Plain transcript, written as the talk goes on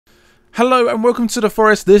Hello and welcome to the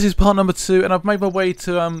forest. This is part number 2 and I've made my way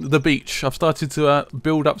to the beach. I've started to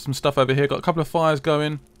build up some stuff over here. Got a couple of fires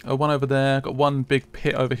going, one over there, got one big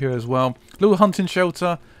pit over here as well. Little hunting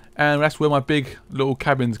shelter, and that's where my big little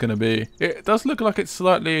cabin's going to be. It does look like it's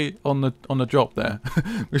slightly on the drop there,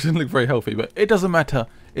 which doesn't look very healthy, but it doesn't matter.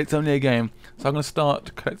 It's only a game. So I'm going to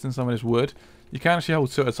start collecting some of this wood. You can actually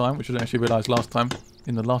hold 2 at a time, which I didn't actually realise last time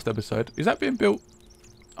in the last episode. Is that being built?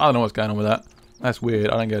 I don't know what's going on with that. That's weird.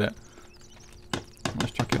 I don't get it.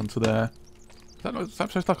 Let's chuck it onto there. Is that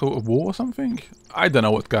supposed to like a wall or something? I don't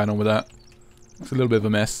know what's going on with that. It's a little bit of a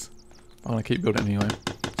mess. I'm going to keep building anyway.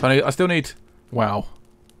 So I still need... Wow.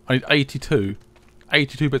 I need 82.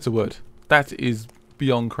 82 bits of wood. That is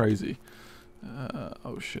beyond crazy.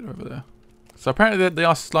 Oh shit, over there. So apparently they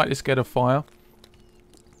are slightly scared of fire.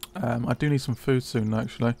 I do need some food soon though,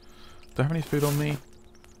 actually. Do I have any food on me?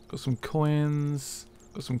 Got some coins.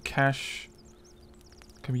 Got some cash.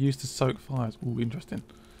 Can be used to soak fires. Ooh, interesting.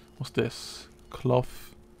 What's this?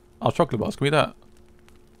 Cloth. Oh, chocolate bars. Can we eat that?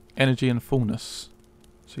 Energy and fullness.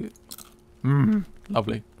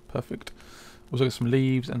 Lovely. Perfect. Also got some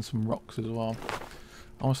leaves and some rocks as well.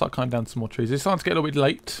 I want to start cutting down some more trees. It's starting to get a little bit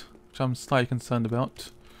late, which I'm slightly concerned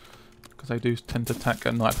about, because they do tend to attack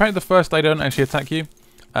at night. Apparently the first day they don't actually attack you,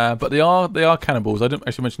 but they are cannibals. I didn't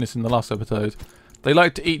actually mention this in the last episode. They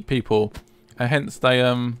like to eat people, and hence they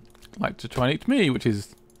like to try and eat me, which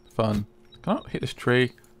is fun. Can I hit this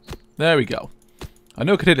tree? There we go. I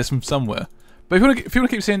know I could hit this from somewhere. But if you want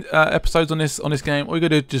to keep seeing episodes on this game, all you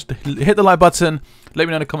gotta do is just hit the like button, let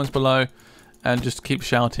me know in the comments below, and just keep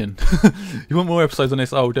shouting. You want more episodes on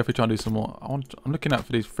this? I'll definitely try and do some more. I'm looking out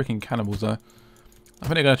for these freaking cannibals though. I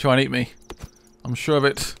think they're gonna try and eat me. I'm sure of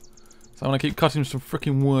it. So I'm gonna keep cutting some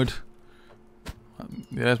freaking wood.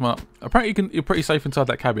 Yeah, there's my. Apparently you're pretty safe inside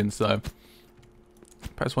that cabin, so.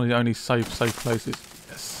 Perhaps one of the only safe places.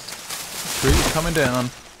 Yes. The tree is coming down.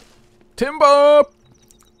 Timber!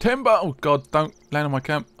 Timber! Oh god, don't land on my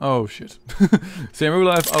camp. Oh shit. See, in real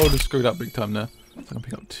life, I would have screwed up big time there. So I can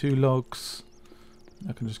pick up 2 logs.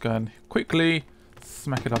 I can just go and quickly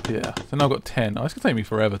smack it up here. So now I've got 10. Oh, it's going to take me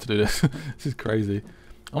forever to do this. This is crazy.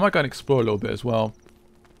 I might go and explore a little bit as well.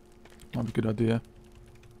 Might be a good idea.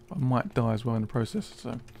 I might die as well in the process,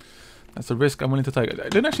 so... That's a risk I'm willing to take. I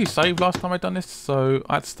didn't actually save last time I'd done this, so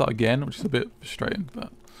I had to start again, which is a bit frustrating,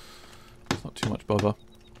 but it's not too much bother.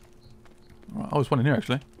 Right, I was one in here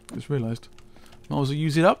actually. Just realised. Might as well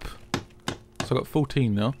use it up. So I've got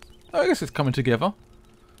 14 now. I guess it's coming together.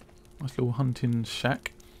 Nice little hunting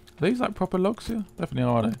shack. Are these like proper logs here?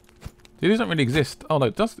 Definitely are they? These don't really exist. Oh no,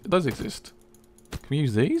 it does exist. Can we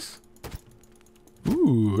use these?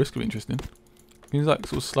 Ooh, this could be interesting. Can we use like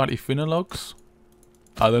sort of slightly thinner logs?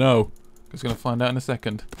 I don't know. Just going to find out in a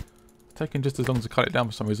second. It's taking just as long to cut it down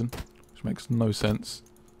for some reason, which makes no sense.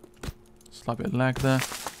 Slight bit of lag there.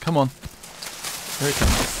 Come on. Here it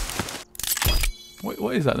comes.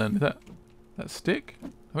 What is that then? Is that stick? I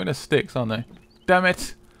think they're sticks, aren't they? Damn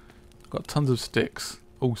it! I've got tons of sticks.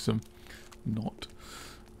 Awesome. Not.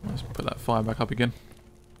 Let's put that fire back up again.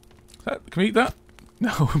 Can we eat that?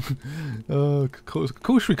 No. Of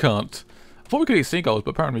course we can't. I thought we could eat seagulls,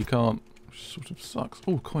 but apparently we can't. Sort of sucks.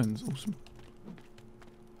 Oh, coins. Awesome.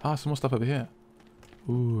 Ah, some more stuff over here.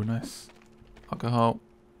 Ooh, nice. Alcohol.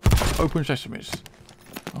 Open sesames.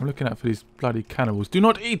 I'm looking out for these bloody cannibals. Do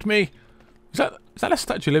not eat me! Is that a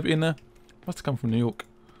Statue of Liberty in there? Must have come from New York.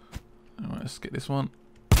 Alright, let's get this one.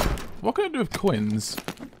 What can I do with coins?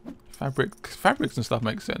 Fabrics and stuff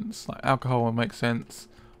make sense. Like alcohol makes sense.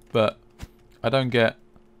 But I don't get...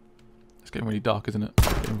 It's getting really dark, isn't it? It's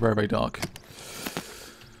getting very, very dark.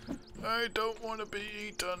 I don't want to be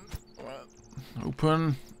eaten. Right.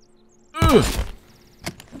 Open. Ugh.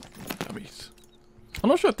 I'm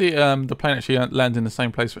not sure if the plane actually lands in the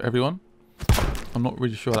same place for everyone. I'm not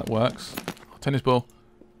really sure that works. Oh, tennis ball.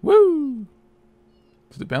 Woo!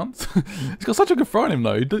 Does it bounce? It's got such a good throw on him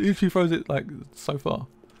though. He usually throws it like so far.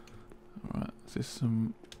 Alright, is this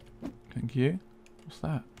some... Thank you. What's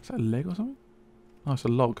that? Is that a leg or something? Oh, it's a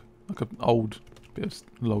log. Like an old bit of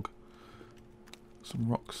log. Some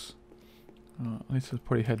rocks. I need to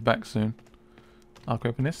probably head back soon. I'll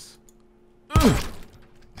open this. Ugh!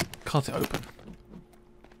 Cut it open.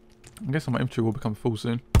 I guess my inventory will become full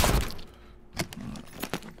soon.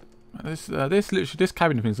 This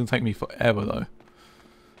cabin thing's gonna take me forever though.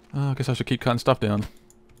 I guess I should keep cutting stuff down.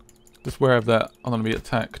 Just aware of that I'm gonna be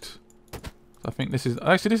attacked. So I think this is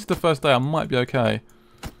the first day I might be okay.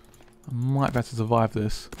 I might be able to survive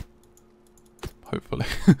this. Hopefully.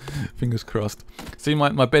 Fingers crossed. See,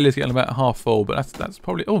 my belly's getting about half full, but that's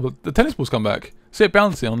probably... Oh, the tennis ball's come back. See it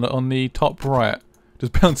bouncing on the top right.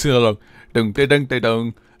 Just bouncing along. Dong, de dong, de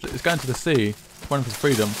dong. It's going to the sea. Running for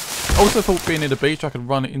freedom. I also thought being near the beach I could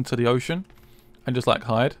run into the ocean and just like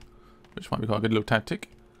hide, which might be quite a good little tactic.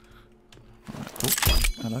 Alright, oh,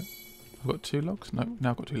 hello. I've got 2 logs? No, now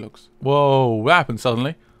I've got 2 logs. Whoa, what happened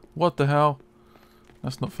suddenly? What the hell?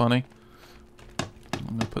 That's not funny. I'm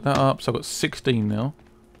going to put that up. So I've got 16 now.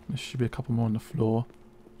 There should be a couple more on the floor.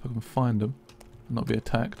 If I can find them and not be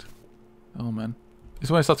attacked. Oh man. This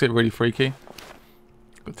is when it starts to get really freaky.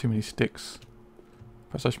 I've got too many sticks.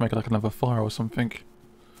 Perhaps I should make like another fire or something.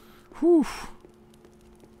 Whew.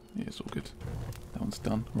 Yeah, it's all good. That one's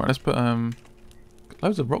done. Right, let's put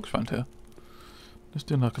loads of rocks around here. Let's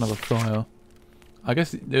do like another fire. I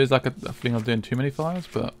guess there's like a thing of doing too many fires,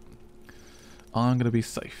 but I'm gonna be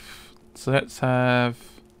safe. So let's have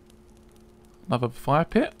another fire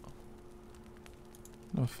pit.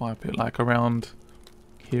 Another fire pit like around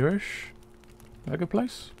here-ish. Is that a good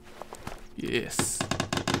place? Yes.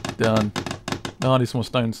 Done. Oh, I need some more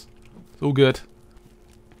stones. It's all good.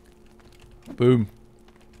 Boom.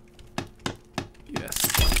 Yes.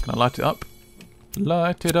 Can I light it up?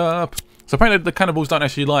 Light it up. So apparently the cannibals don't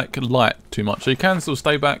actually like light too much. So you can still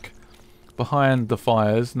stay back behind the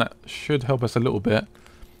fires. And that should help us a little bit.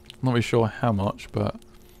 I'm not really sure how much, but...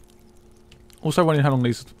 Also wondering how long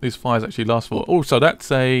these fires actually last for. Also,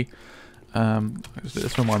 that's a...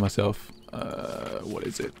 let's remind myself. What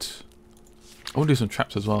is it? I want to do some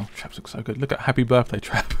traps as well. Traps look so good. Look at Happy Birthday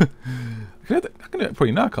trap. I can do it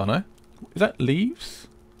pretty now, can't I? Is that leaves?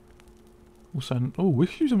 Also, oh, we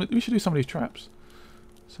should do some of these traps.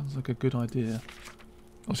 Sounds like a good idea.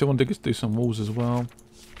 Also, I want to do some walls as well.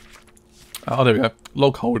 Oh, there we go.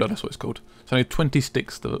 Log holder, that's what it's called. So I need 20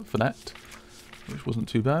 sticks for that, which wasn't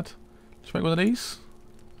too bad. Let's make one of these.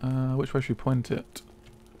 Which way should we point it?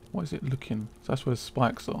 What is it looking? So that's where the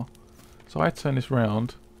spikes are. So I turn this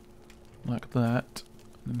round like that,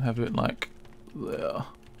 and then have it like there.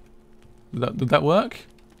 Did that work?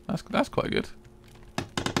 That's quite good.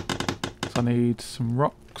 So I need some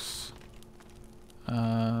rocks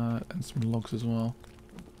and some logs as well.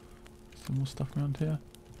 Some more stuff around here.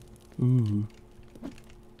 Ooh,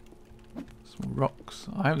 some rocks.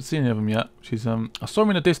 I haven't seen any of them yet. Which is I saw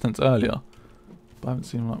them in the distance earlier, but I haven't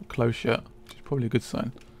seen them up close yet. Which is probably a good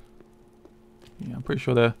sign. Yeah, I'm pretty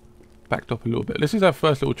sure they're backed up a little bit. This is our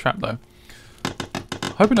first little trap though.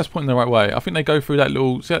 Hoping that's pointing the right way. I think they go through that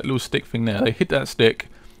little, see that little stick thing there? They hit that stick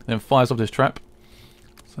and then fires off this trap.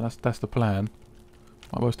 So that's the plan.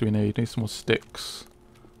 What else do we need? Need some more sticks.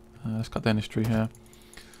 Let's cut down this tree here.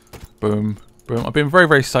 Boom. Boom. I've been very,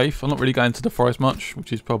 very safe. I'm not really going to the forest much,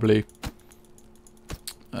 which is probably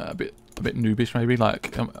a bit noobish maybe.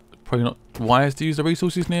 Like, probably not wise to use the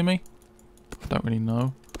resources near me. I don't really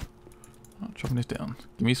know. I'm chopping this down.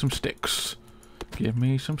 Give me some sticks. Give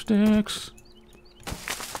me some sticks.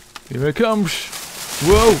 Here it comes.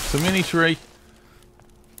 Whoa, it's a mini tree.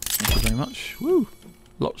 Thank you very much. Woo.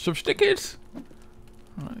 Lots of stickies.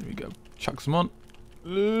 Alright, here we go. Chuck some on.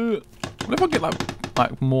 What if I get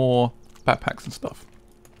like more backpacks and stuff?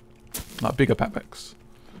 Like bigger backpacks.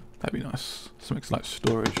 That'd be nice. Something like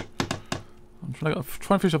storage. I'm trying to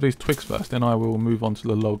finish off these twigs first, then I will move on to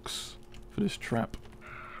the logs for this trap.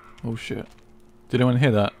 Oh shit. Did anyone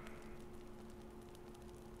hear that?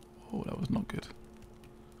 Oh, that was not good.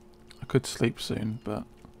 I could sleep soon, but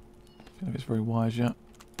I don't think it's very wise yet.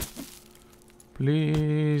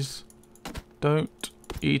 Please don't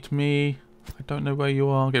eat me. I don't know where you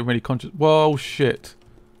are. I'm getting really conscious. Whoa, shit.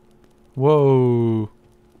 Whoa.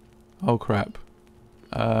 Oh, crap.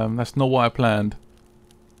 That's not what I planned.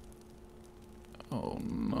 Oh,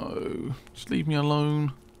 no. Just leave me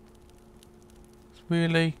alone.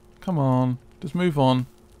 Really? Come on. Just move on.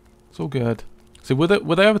 It's all good. See, would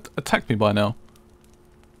they have attacked me by now?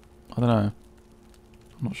 I don't know.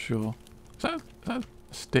 I'm not sure. Is that a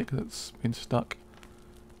stick that's been stuck?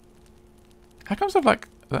 How comes I've got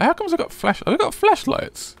I've got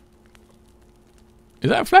flashlights. Is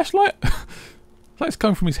that a flashlight? It's like it's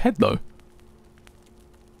coming from his head though.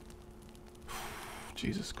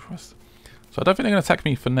 Jesus Christ. So I don't think they're going to attack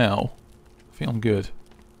me for now. I think I'm good.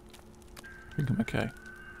 I think I'm okay.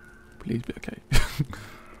 Please be okay.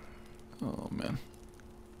 Oh man.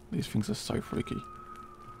 These things are so freaky.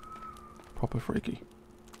 Proper freaky.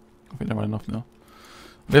 I think they're running off now.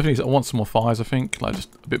 Definitely, I want some more fires, I think. Like, just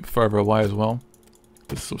a bit further away as well.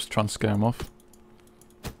 Just sort of trying to scare them off.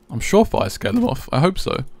 I'm sure fires scare them off. I hope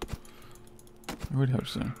so. I really hope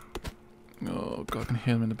so. Oh god, I can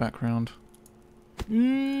hear them in the background. I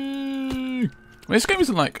mean, this game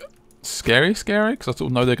isn't like scary, because I sort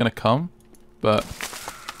of know they're going to come. But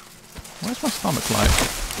where's my stomach like?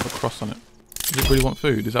 Got a cross on it. Does it really want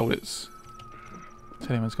food? Is that what it's?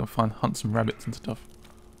 Tell him I was going to hunt some rabbits and stuff.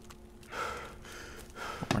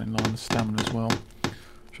 I'm running low on the stamina as well.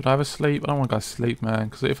 Should I have a sleep? I don't want to go to sleep, man,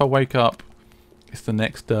 because if I wake up, it's the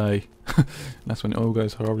next day. That's when it all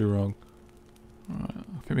goes horribly wrong. Alright,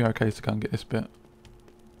 I think we're okay to go and get this bit.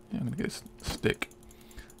 Yeah, I'm going to get this stick.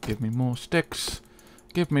 Give me more sticks.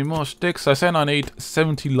 Give me more sticks. So saying I need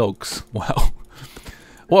 70 logs. Wow.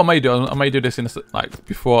 What I may do this in like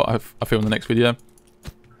before I film the next video,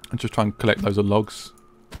 and just try and collect loads of logs.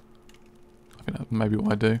 I think that's maybe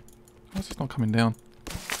what I do. Why is this not coming down?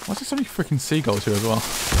 Why is there so many freaking seagulls here as well?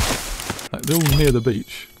 Like they're all near the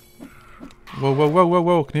beach. Whoa, whoa, whoa, whoa,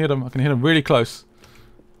 whoa! I can hear them. I can hear them really close.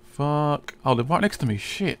 Fuck! Oh, they're right next to me.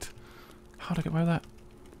 Shit! How'd I get away with that?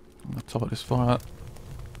 I'm on the top of this fire.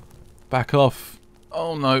 Back off!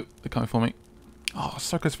 Oh no, they're coming for me. Oh,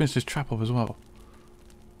 so close to finish this trap off as well.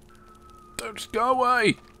 Don't just go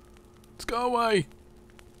away! Let's go away!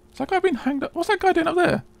 Has that guy been hanged up? What's that guy doing up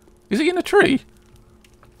there? Is he in a tree?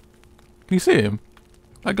 Can you see him?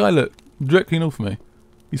 That guy, look, directly north of me.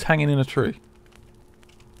 He's hanging in a tree.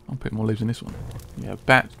 I'm putting more leaves in this one. Yeah,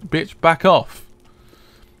 bitch, back off!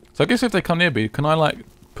 So I guess if they come near me, can I like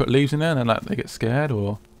put leaves in there and then like they get scared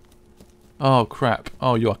or? Oh crap!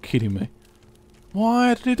 Oh, you are kidding me!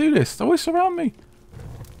 Why did he do this? They always surround me.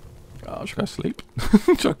 Oh, should I go sleep?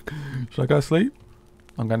 should I go sleep?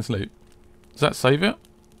 I'm going to sleep. Does that save it?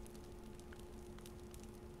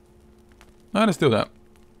 No, let's do that.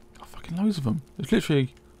 Oh, fucking loads of them. There's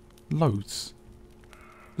literally loads.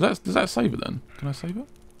 Does that save it then? Can I save it?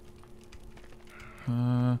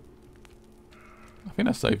 I think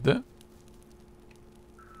I saved it.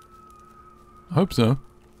 I hope so.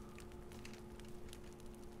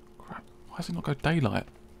 Crap. Why does it not go daylight?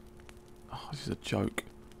 Oh, this is a joke.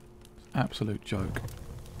 Absolute joke.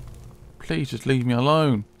 Please just leave me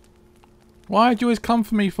alone. Why do you always come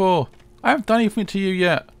for me for? I haven't done anything to you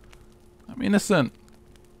yet. I'm innocent.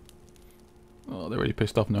 Oh, they're really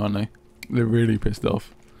pissed off now, aren't they? They're really pissed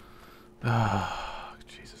off. Ah,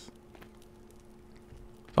 Jesus.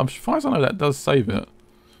 So as far as I know, that does save it.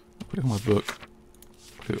 I'll put it in my book.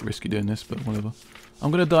 A bit risky doing this, but whatever.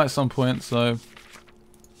 I'm going to die at some point, so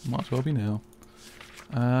might as well be now.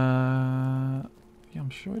 Yeah, I'm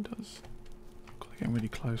sure it does. God, they're getting really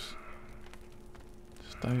close.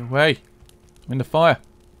 Stay away. I'm in the fire.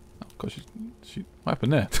 Oh, God, she what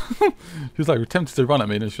happened there? She was like tempted to run at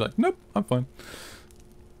me, and she's like, nope, I'm fine.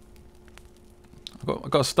 I've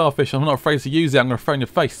got a starfish. I'm not afraid to use it. I'm going to throw it in your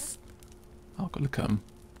face. Oh, God, look at him.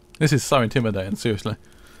 This is so intimidating, seriously.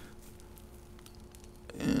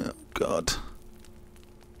 Oh, God.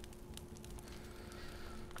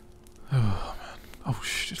 Oh, man. Oh,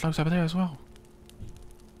 shh, there's loads over there as well.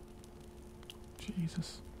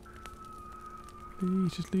 Jesus.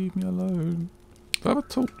 Please just leave me alone. Do I have a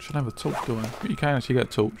torch? I don't have a torch, do I? You can actually get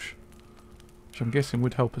a torch. Which I'm guessing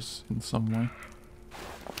would help us in some way.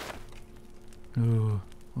 Oh,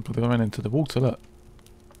 God, they went into the water, look.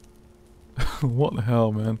 What the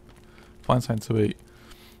hell, man? Find something to eat.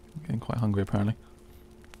 I'm getting quite hungry, apparently.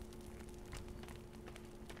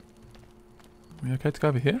 Are we okay to go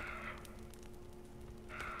over here?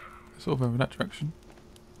 Sort of over that direction.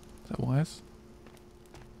 Is that wise?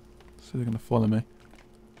 So they're going to follow me.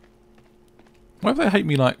 What if they hate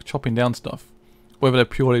me like chopping down stuff? Or whether they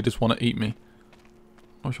purely just want to eat me?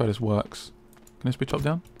 I'm not sure how this works. Can this be chopped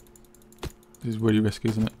down? This is really risky,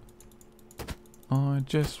 isn't it? I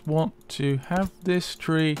just want to have this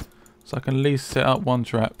tree so I can at least set up one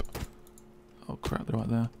trap. Oh crap, they're right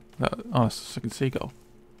there. Oh, that's a second seagull.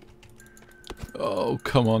 Oh,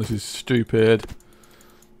 come on, this is stupid.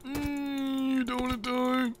 You don't want to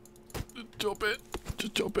die. Just chop it.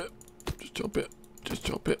 Just chop it. Just chop it. Just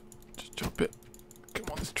chop it. Just chop it. Come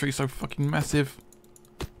on, this tree's so fucking massive.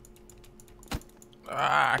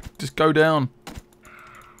 Ah, just go down.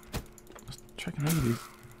 Let's check and these.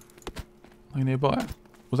 Are you nearby?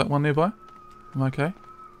 Was that one nearby? Am I okay?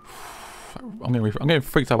 I'm getting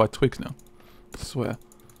freaked out by twigs now. I swear.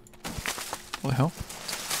 What the hell?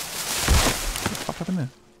 What the fuck happened there?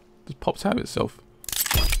 Just pops out of itself.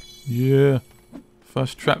 Yeah.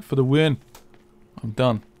 First trap for the win. I'm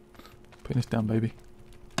done. Putting this down, baby.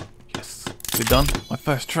 Yes. We're done. My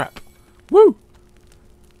first trap. Woo!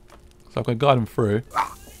 So I've got to guide him through.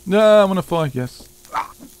 No, I'm on a fire. Yes.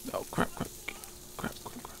 Oh, crap, crap. Crap,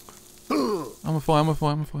 crap, crap, crap. I'm on fire, I'm on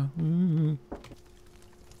fire, I'm on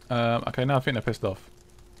fire. Okay, now I think they're pissed off.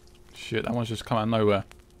 Shit, that one's just come out of nowhere.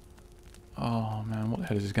 Oh, man, what the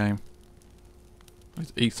hell is this game? I need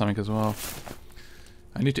to eat something as well.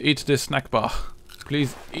 I need to eat this snack bar.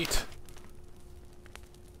 Please eat.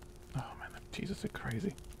 Oh man, Jesus, they're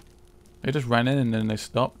crazy. They just ran in and then they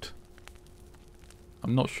stopped.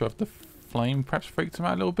 I'm not sure if the flame perhaps freaked him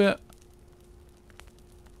out a little bit.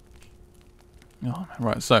 Oh,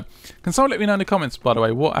 right, so can someone let me know in the comments, by the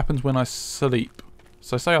way, what happens when I sleep?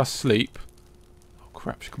 So say I sleep. Oh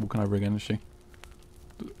crap, she's walking over again, is she?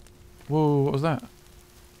 Whoa, what was that?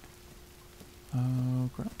 Oh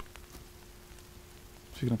crap.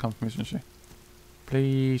 She's gonna come for me, isn't she?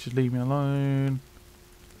 Please, just leave me alone.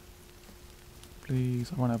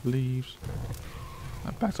 Please, I won't have leaves.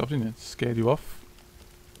 That backed off, didn't it? Scared you off.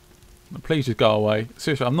 Please just go away.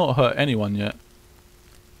 Seriously, I've not hurt anyone yet.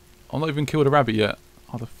 I've not even killed a rabbit yet.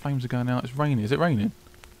 Oh, the flames are going out. It's raining. Is it raining?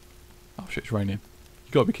 Oh shit, it's raining.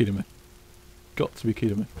 You gotta be kidding me. Got to be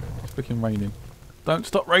kidding me. It's freaking raining. Don't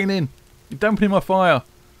stop raining. You're dampening my fire.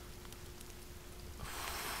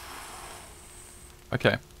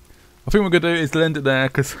 Okay. I think what we're going to do is end it there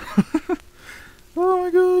because... oh my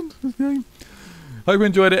god. This game. Hope you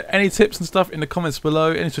enjoyed it. Any tips and stuff in the comments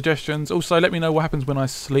below. Any suggestions. Also, let me know what happens when I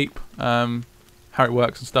sleep. How it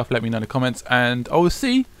works and stuff. Let me know in the comments. And I will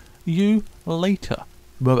see you later.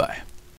 Bye-bye.